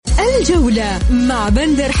الجولة مع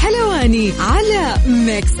بندر حلواني على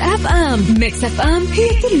ميكس اف ام. ميكس اف ام هي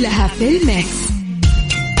كلها في الميكس.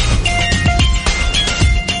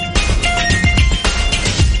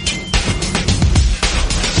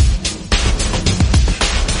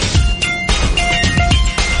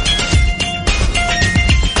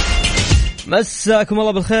 مساكم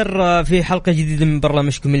الله بالخير في حلقة جديدة من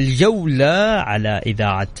برنامجكم الجولة على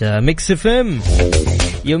إذاعة ميكس اف ام.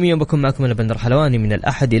 يوميا بكون معكم أنا بندر حلواني من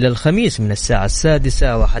الأحد إلى الخميس من الساعة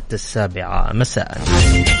 6 وحتى 7 مساء.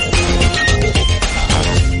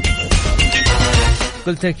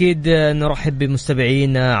 كل تأكيد نرحب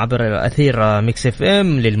بمستمعينا عبر أثير ميكس اف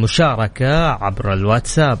ام للمشاركة عبر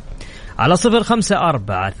الواتساب على 0548811700.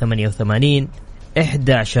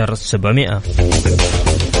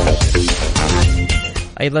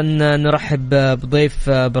 أيضا نرحب بضيف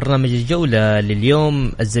برنامج الجولة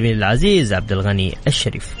لليوم الزميل العزيز عبد الغني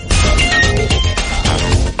الشريف.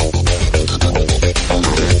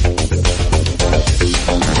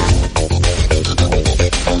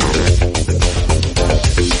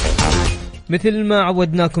 مثل ما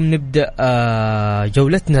عودناكم نبدأ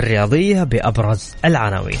جولتنا الرياضية بأبرز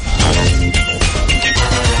العناوين.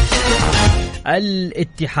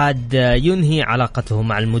 الاتحاد ينهي علاقته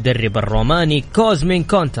مع المدرب الروماني كوزمين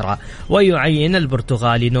كونترا ويعين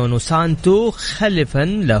البرتغالي نونو سانتو خلفا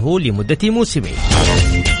له لمدة موسمين.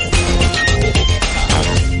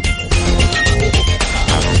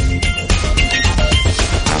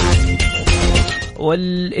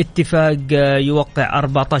 والاتفاق يوقع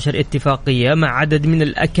 14 اتفاقية مع عدد من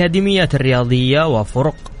الأكاديميات الرياضية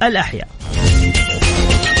وفرق الأحياء.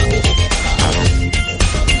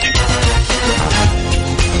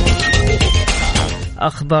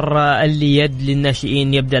 أخضر اليد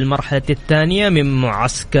للناشئين يبدأ المرحلة الثانية من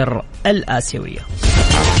معسكر الآسيوية.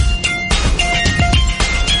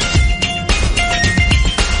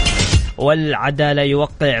 والعدالة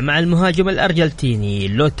يوقع مع المهاجم الأرجنتيني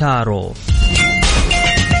لوتارو.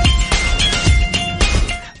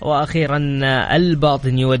 وأخيرا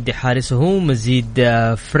الباطن يودي حارسه مزيد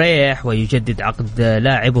فريح ويجدد عقد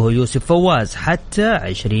لاعبه يوسف فواز حتى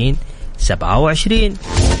 2027.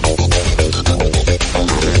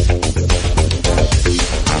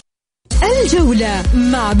 الجولة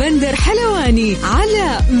مع بندر حلواني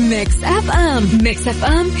على ميكس اف ام. ميكس اف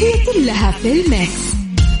ام هي كلها في الميكس.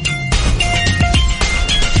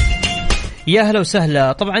 يا هلا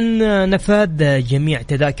وسهلا. طبعا نفاذ جميع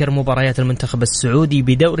تذاكر مباريات المنتخب السعودي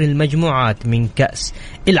بدور المجموعات من كأس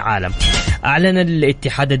العالم. أعلن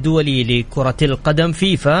الاتحاد الدولي لكرة القدم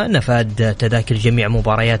فيفا نفاذ تذاكر جميع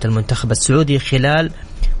مباريات المنتخب السعودي خلال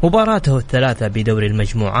مباراته الثلاثة بدور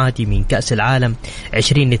المجموعات من كأس العالم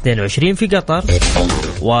 2022 في قطر.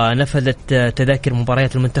 ونفذت تذاكر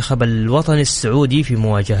مباريات المنتخب الوطني السعودي في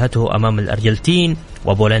مواجهته أمام الأرجنتين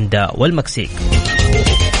وبولندا والمكسيك.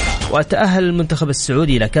 وتأهل المنتخب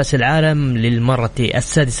السعودي إلى كأس العالم للمرة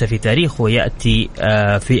السادسة في تاريخه ويأتي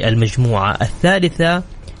في المجموعة الثالثة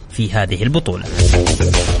في هذه البطولة.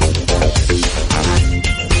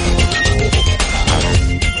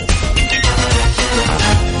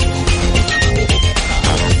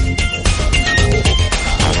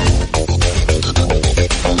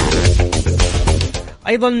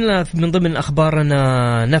 أيضا من ضمن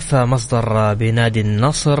أخبارنا نفى مصدر بنادي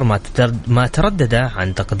النصر ما تردد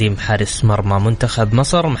عن تقديم حارس مرمى منتخب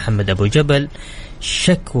مصر محمد أبو جبل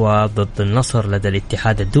شكوى ضد النصر لدى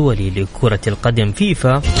الاتحاد الدولي لكرة القدم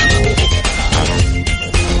فيفا،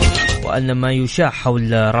 وأن ما يشاع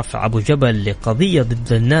حول رفع أبو جبل لقضية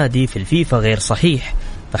ضد النادي في الفيفا غير صحيح.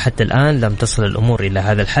 فحتى الآن لم تصل الأمور إلى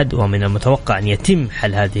هذا الحد، ومن المتوقع أن يتم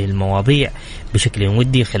حل هذه المواضيع بشكل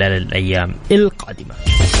ودي خلال الأيام القادمة.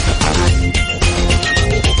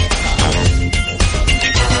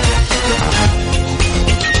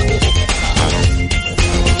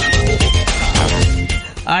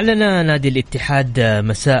 أعلن نادي الاتحاد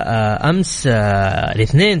مساء أمس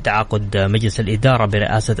الاثنين تعاقد مجلس الإدارة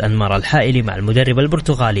برئاسة أنمار الحائلي مع المدرب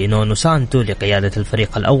البرتغالي نونو سانتو لقيادة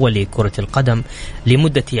الفريق الأول لكرة القدم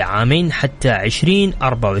لمدة عامين حتى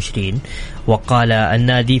 2024. وقال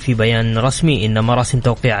النادي في بيان رسمي إن مراسم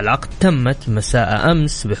توقيع العقد تمت مساء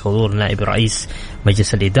أمس بحضور نائب رئيس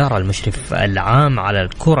مجلس الإدارة المشرف العام على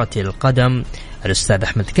كرة القدم الأستاذ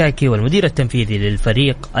أحمد كاكي والمدير التنفيذي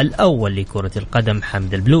للفريق الأول لكرة القدم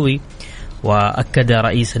حمد البلوي. وأكد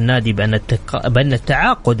رئيس النادي بأن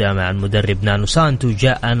التعاقد مع المدرب نونو سانتو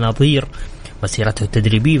جاء نظير مسيرته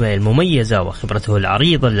التدريبية المميزة وخبرته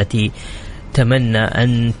العريضة التي تمنى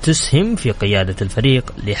أن تسهم في قيادة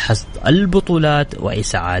الفريق لحصد البطولات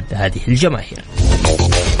وإسعاد هذه الجماهير.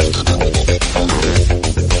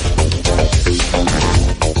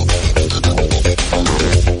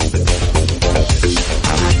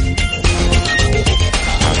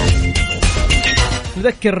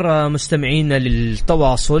 نذكر مستمعينا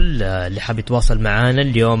للتواصل، اللي حاب يتواصل معنا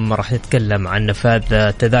اليوم راح نتكلم عن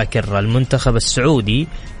نفاذ تذاكر المنتخب السعودي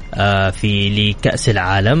في لكأس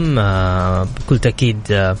العالم. بكل تأكيد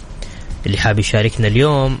اللي حاب يشاركنا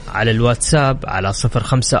اليوم على الواتساب على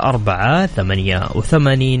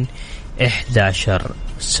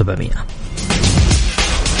 0548811700.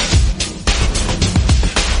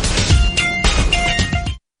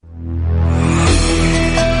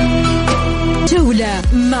 جولة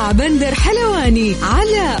مع بندر حلواني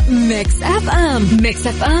على ميكس أف أم. ميكس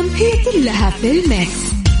أف أم هي كلها في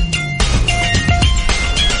الميكس.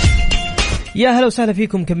 يا هلا وسهلا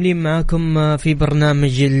فيكم، كملين معاكم في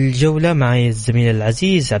برنامج الجولة. معي الزميل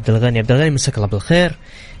العزيز عبد الغني. مساك الله بالخير،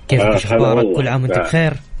 كيف اخبارك؟ كل عام وانت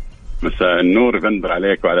بخير. مساء النور بندر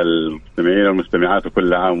عليك وعلى المستمعين والمستمعات،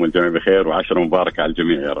 وكل عام والجميع بخير وعشرة مباركة على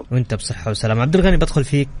الجميع يا رب. وانت بصحة وسلام. عبد الغني، بدخل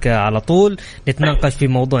فيك على طول نتناقش في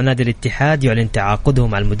موضوع نادي الاتحاد يعلن تعاقده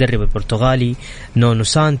مع المدرب البرتغالي نونو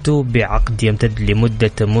سانتو بعقد يمتد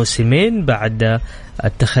لمدة موسمين بعد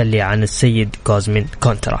التخلي عن السيد كوزمين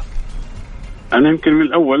كونترا. أنا يمكن من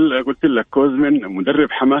الأول قلت لك كوزمين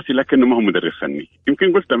مدرب حماسي لكنه ما هو مدرب فني.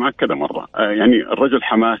 يمكن قلت معك كذا مرة، يعني الرجل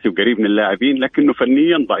حماسي وقريب من اللاعبين لكنه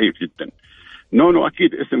فنيا ضعيف جدا. نونو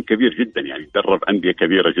أكيد اسم كبير جدا، يعني درب أندية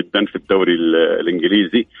كبيرة جدا في الدوري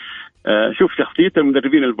الإنجليزي. شوف شخصية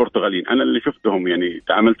المدربين البرتغاليين، أنا اللي شفتهم يعني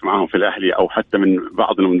تعاملت معهم في الأهلي أو حتى من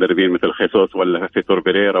بعض المدربين مثل خيسوس ولا فيتور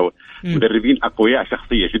بيريرا، مدربين أقوياء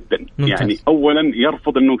شخصية جدا. يعني أولا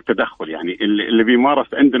يرفض إنه التدخل، يعني اللي بيمارس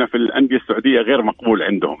عندنا في الأندية السعودية غير مقبول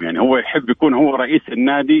عندهم. يعني هو يحب يكون هو رئيس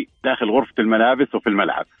النادي داخل غرفة الملابس وفي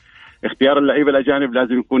الملعب. اختيار اللعيبة الأجانب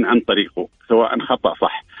لازم يكون عن طريقه سواء خطأ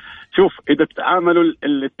صح. شوف إذا تعاملوا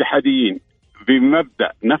الاتحاديين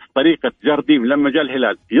بمبدأ نفس طريقة جارديم لما جاء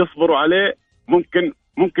الهلال يصبروا عليه،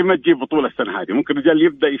 ممكن ما تجيب بطولة السنة هذه. ممكن الرجال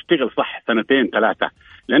يبدأ يشتغل صح سنتين ثلاثة،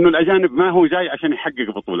 لأنه الأجانب ما هو جاي عشان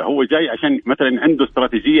يحقق بطولة، هو جاي عشان مثلا عنده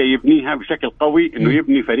استراتيجية يبنيها بشكل قوي، إنه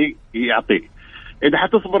يبني فريق يعطيه. إذا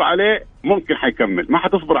حتصبر عليه ممكن حيكمل، ما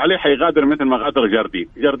حتصبر عليه حيغادر مثل ما غادر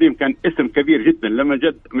جارديم كان اسم كبير جدا لما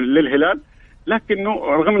جد للهلال، لكنه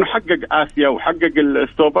رغم انه حقق آسيا وحقق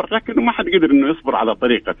السوبر لكنه ما حد قدر انه يصبر على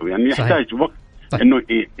طريقته. يعني يحتاج وقت انه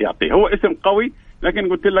يعطيه. هو اسم قوي لكن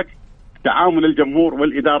قلت لك تعامل الجمهور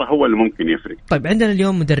والإدارة هو اللي ممكن يفرق. طيب عندنا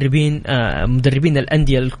اليوم مدربين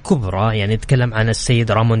الأندية الكبرى، يعني نتكلم عن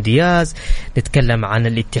السيد رامون دياز، نتكلم عن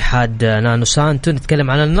الاتحاد نانو سانتو،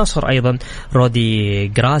 نتكلم عن النصر أيضا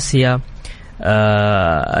رودي غراسيا،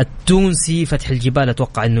 التونسي فتح الجبال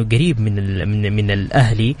أتوقع أنه قريب من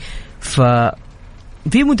الأهلي.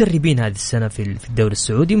 ففي مدربين هذه السنة في الدوري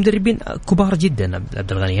السعودي مدربين كبار جدا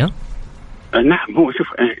عبد الغني. نعم، هو شوف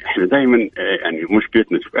احنا دائما يعني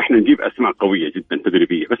مشكلتنا شوف احنا نجيب اسماء قويه جدا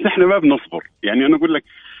تدريبيه بس احنا ما بنصبر. يعني انا اقول لك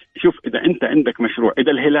شوف اذا انت عندك مشروع،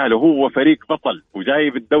 اذا الهلال وهو فريق بطل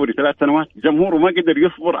وجايب الدوري 3 سنوات جمهوره ما قدر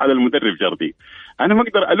يصبر على المدرب جاردي، انا ما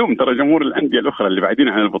اقدر الوم ترى جمهور الانديه الاخرى اللي بعدين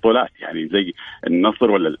عن البطولات، يعني زي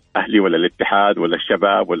النصر ولا الاهلي ولا الاتحاد ولا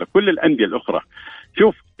الشباب ولا كل الانديه الاخرى.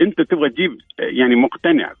 شوف انت تبغى تجيب يعني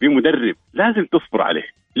مقتنع بمدرب لازم تصبر عليه،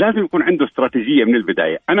 لازم يكون عنده استراتيجيه من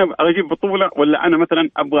البدايه. انا ابغى اجيب بطوله ولا انا مثلا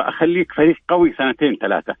ابغى اخليك فريق قوي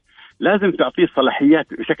 2-3، لازم تعطيه صلاحيات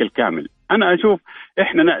بشكل كامل. انا اشوف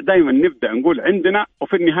احنا دائما نبدا نقول عندنا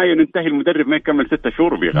وفي النهايه ننتهي المدرب ما يكمل 6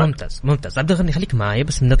 شهور وبيغادر. ممتاز عبد الغني، خليك معايا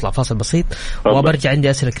بس نطلع فاصل بسيط وبرجع عندي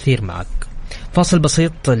اسئله كثير معك. فاصل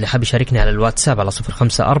بسيط، اللي حاب يشاركني على الواتساب على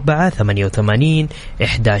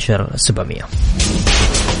 0548811700.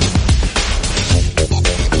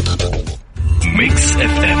 ميكس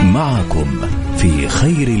اف ام معكم في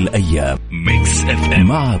خير الايام. ميكس اف ام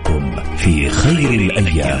معكم في خير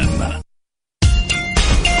الايام.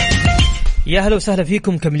 يا هلا وسهلا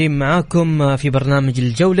فيكم، كملين معاكم في برنامج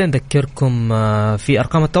الجولة. نذكركم في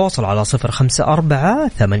أرقام التواصل على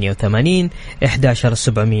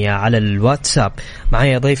 0548811700 على الواتساب.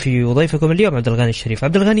 معايا ضيفي وضيفكم اليوم عبد الغني الشريف.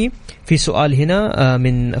 عبد الغني، في سؤال هنا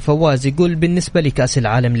من فواز يقول بالنسبة لكأس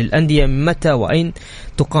العالم للأندية متى وأين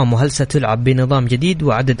تقام، وهل ستلعب بنظام جديد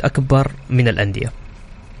وعدد أكبر من الأندية؟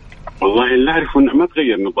 والله اللي أعرف إنه ما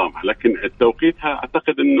تغير نظامها، لكن توقيتها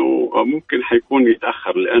أعتقد إنه ممكن حيكون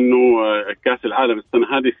يتأخر، لأنه كأس العالم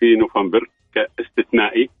السنة هذه في نوفمبر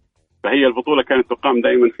كاستثنائي، فهي البطولة كانت تقام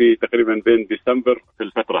دائما في تقريبا بين ديسمبر في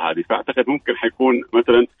الفترة هذه، فأعتقد ممكن حيكون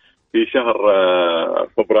مثلا في شهر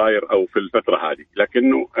فبراير أو في الفترة هذه.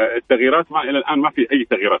 لكنه التغييرات ما إلى الآن ما في أي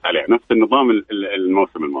تغييرات عليها، نفس النظام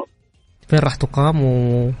الموسم الماضي. فين راح تقام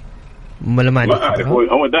ما أعرف.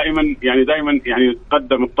 هو دائما يعني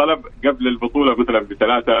قدم الطلب قبل البطولة مثلا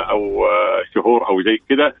ب3 أو شهور أو زي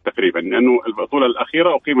كده تقريبا، لأنه البطولة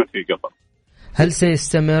الأخيرة أقيمت في قطر. هل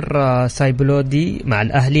سيستمر سايبلودي مع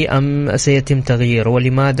الأهلي أم سيتم تغيير؟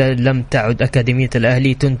 ولماذا لم تعد أكاديمية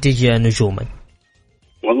الأهلي تنتج نجوما؟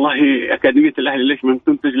 والله أكاديمية الأهلي ليش ما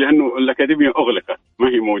تنتج؟ لأنه الأكاديمية أغلقت، ما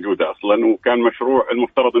هي موجودة أصلا، وكان مشروع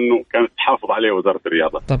المفترض أنه كانت تحافظ عليه وزارة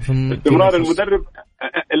الرياضة. استمرار المدرب،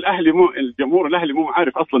 الأهلي مو الجمهور الأهلي مو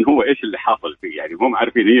عارف أصلا هو إيش اللي حاصل فيه، يعني مو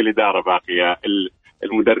عارفين، هي الإدارة باقية،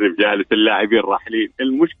 المدرب جالس، اللاعبين راحلين.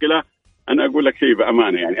 المشكلة أنا أقول لك شيء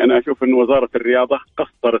بأمانة، يعني أنا أشوف أن وزارة الرياضة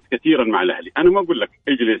قصرت كثيرا مع الأهلي. أنا ما أقول لك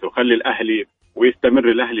اجلس وخلي الأهلي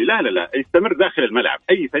ويستمر الأهلي، لا لا لا، يستمر داخل الملعب،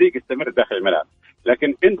 أي فريق يستمر داخل الملعب.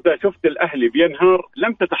 لكن أنت شفت الأهلي بينهار،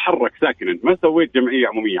 لم تتحرك ساكنا، ما سويت جمعية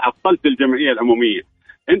عمومية، عطلت الجمعية العمومية،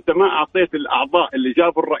 أنت ما أعطيت الأعضاء اللي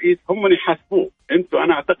جابوا الرئيس هم اللي يحاسبوه.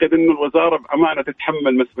 أنا أعتقد أن الوزارة بأمانة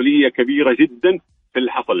تتحمل مسؤولية كبيرة جدا في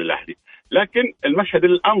اللي حصل للأهلي. لكن المشهد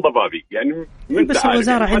الآن ضبابي، يعني بس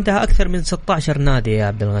الوزارة يعني عندها أكثر من 16 نادي يا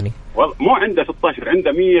عبد الغني. مو عندها 16،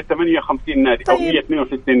 عندها 158 نادي أو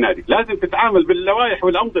 162 نادي، لازم تتعامل باللوائح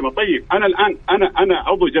والأنظمة. طيب أنا الآن أنا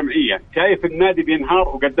عضو جمعية، شايف النادي بينهار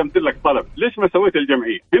وقدمت لك طلب، ليش ما سويت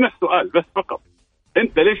الجمعية؟ هنا السؤال بس فقط،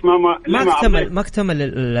 أنت ليش ما اكتمل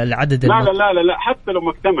العدد؟ لا لا لا لا، حتى لو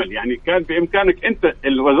ما اكتمل، يعني كان بإمكانك أنت،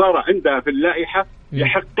 الوزارة عندها في اللائحة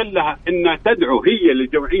يحق لها أن تدعو هي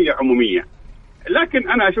لجمعية عمومية. لكن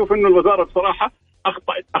أنا أشوف أن الوزارة بصراحة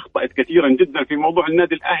أخطأت كثيرا جدا في موضوع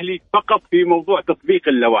النادي الأهلي، فقط في موضوع تطبيق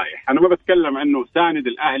اللوائح. أنا ما بتكلم أنه ساند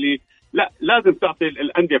الأهلي، لا، لازم تعطي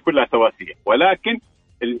الأندية كلها سواسية، ولكن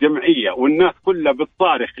الجمعية والناس كلها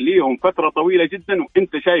بتصارخ ليهم فترة طويلة جدا،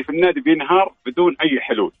 وانت شايف النادي بينهار بدون اي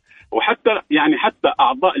حلول. وحتى حتى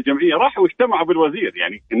اعضاء الجمعية راحوا واجتمعوا بالوزير،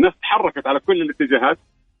 يعني الناس تحركت على كل الاتجاهات،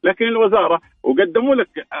 لكن الوزارة وقدموا لك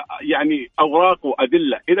يعني اوراق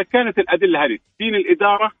وادلة. اذا كانت الادلة هذه تدين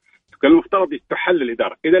الادارة، كان المفترض تحل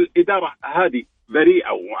الادارة. اذا الادارة هذه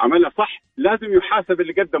بريئة وعملها صح، لازم يحاسب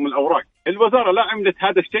اللي قدم الاوراق. الوزارة لا عملت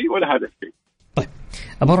هذا الشيء ولا هذا الشيء. طيب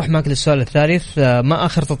أبى أروح معك للسؤال الثالث، ما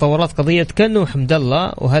آخر تطورات قضية كنو وحمد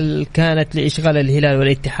الله، وهل كانت لإشغال الهلال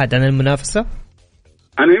والاتحاد عن المنافسة؟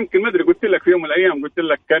 أنا يمكن ما أدري، قلت لك في يوم من الأيام، قلت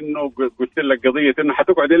لك كنو، قلت لك قضية إنه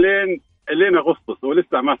حتقعد لين أغسطس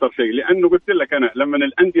ولسه ما صار شيء، لأنه قلت لك أنا لما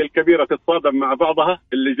الأندية الكبيرة تتصادم مع بعضها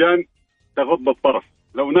اللجان تغض الطرف،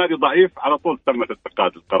 لو نادي ضعيف على طول تمت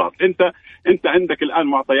اتخاذ القرار. أنت عندك الآن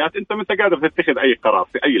معطيات، أنت ما أنت قادر تتخذ أي قرار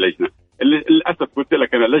في أي لجنة. للأسف قلت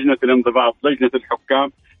لك أنا لجنة الانضباط، لجنة الحكام،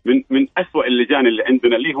 من أسوأ اللجان اللي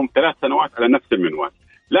عندنا، ليهم 3 سنوات على نفس المنوال.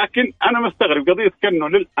 لكن أنا مستغرب قضية كنو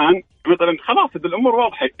للآن، مثلا خلاص الأمور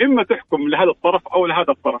واضحة، إما تحكم لهذا الطرف أو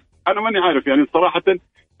لهذا الطرف. أنا ماني عارف، يعني صراحة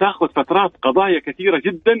تأخذ فترات قضايا كثيرة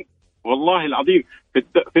جدا والله العظيم.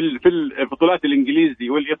 في البطولات الإنجليزي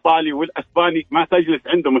والإيطالي والأسباني ما تجلس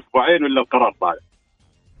عندهم أسبوعين ولا القرار طالع.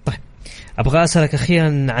 طيب أبغى أسألك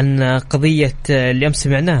أخيرا عن قضية اللي أمس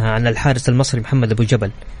سمعناها عن الحارس المصري محمد أبو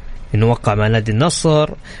جبل، إنه وقع مع نادي النصر.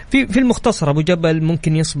 في المختصر أبو جبل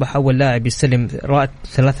ممكن يصبح أول لاعب يستلم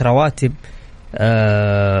 3 رواتب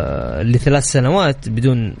ل3 سنوات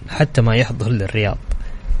بدون حتى ما يحضر للرياض.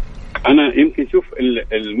 أنا يمكن شوف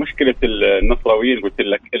المشكلة النصراويين، قلت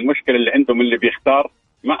لك المشكلة اللي عندهم اللي بيختار،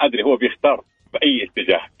 ما أدري هو بيختار بأي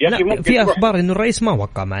اتجاه. لا، في أخبار إنه الرئيس ما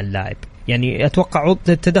وقع مع اللاعب، يعني أتوقع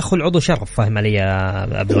تدخل عضو شرف، فاهم علي يا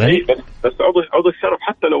عبد الغني؟ بس عضو الشرف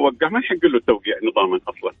حتى لو وقع ما يحق له التوقيع نظاما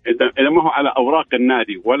أصلا، إذا ما هو على أوراق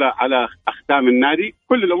النادي ولا على أختام النادي.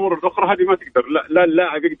 كل الأمور الأخرى هذه ما تقدر، لا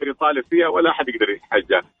اللاعب يقدر يطالب فيها ولا أحد يقدر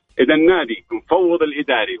يتحجى. إذا النادي مفوض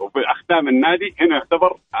الإداري وبأختام النادي، هنا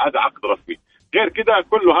يعتبر هذا عقد رسمي. غير كده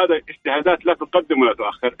كله هذا اجتهادات لا تقدم ولا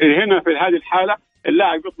تؤخر. هنا في هذه الحالة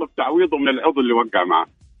اللاعب يطلب تعويضه من العضو اللي وقع معه،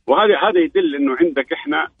 وهذا يدل انه عندك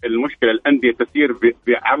احنا المشكله الانديه تسير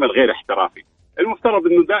بعمل غير احترافي. المفترض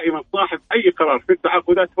انه دائما صاحب اي قرار في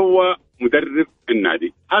التعاقدات هو مدرب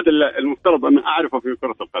النادي، هذا المفترض ان اعرفه في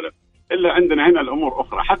كره القدم. الا عندنا هنا الامور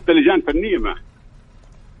اخرى، حتى لجان فنيه ما.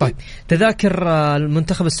 طيب تذاكر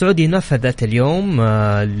المنتخب السعودي نفذت اليوم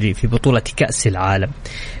في بطوله كأس العالم،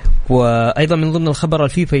 وأيضا من ضمن الخبر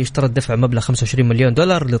الفيفا يشترط دفع مبلغ $25 مليون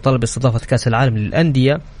لطلب استضافة كأس العالم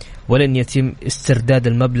للأندية، ولن يتم استرداد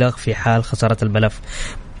المبلغ في حال خسارة الملف.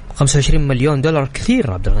 $25 مليون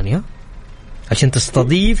كثير عبد الغني عشان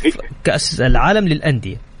تستضيف كأس العالم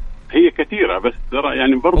للأندية. هي كثيرة، بس ترى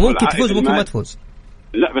يعني برضو ممكن تفوز ممكن ما تفوز.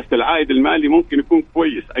 لا بس العائد المالي ممكن يكون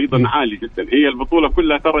كويس أيضا عالي جدا. هي البطولة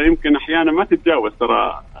كلها ترى يمكن أحيانا ما تتجاوز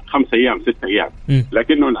ترى 5 أيام 6 أيام،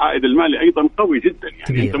 لكنه العائد المالي أيضا قوي جدا. يعني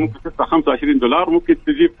كبير. أنت ممكن تدفع $25 ممكن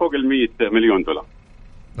تجيب فوق $100 مليون.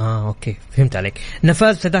 أوكي فهمت عليك.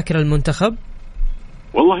 نفاذ تذاكر المنتخب؟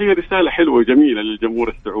 والله هي رسالة حلوة جميلة للجمهور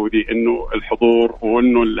السعودي إنه الحضور،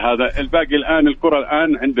 وإنه هذا الباقي الآن الكرة الآن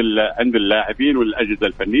عند اللاعبين والأجهزة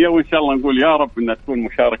الفنية، وإن شاء الله نقول يا رب إنها تكون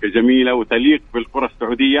مشاركة جميلة وتليق بالكرة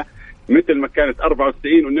السعودية مثل ما كانت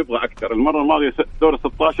 94 ونبغى أكثر. المرة الماضية دور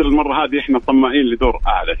 16، المرة هذه إحنا طماعين لدور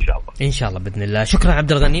أعلى إن شاء الله. إن شاء الله بإذن الله. شكرا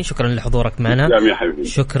عبد الغني، شكرا لحضورك معنا. يا حبيبي.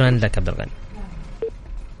 شكرا لك عبد الغني.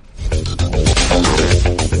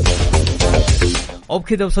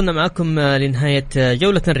 وبكذا وصلنا معكم لنهاية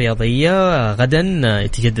جولة رياضية. غدا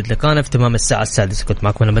يتجدد لقانا في تمام الساعة 6. كنت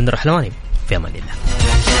معكم أنا بندر حلواني، في أمان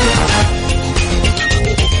الله.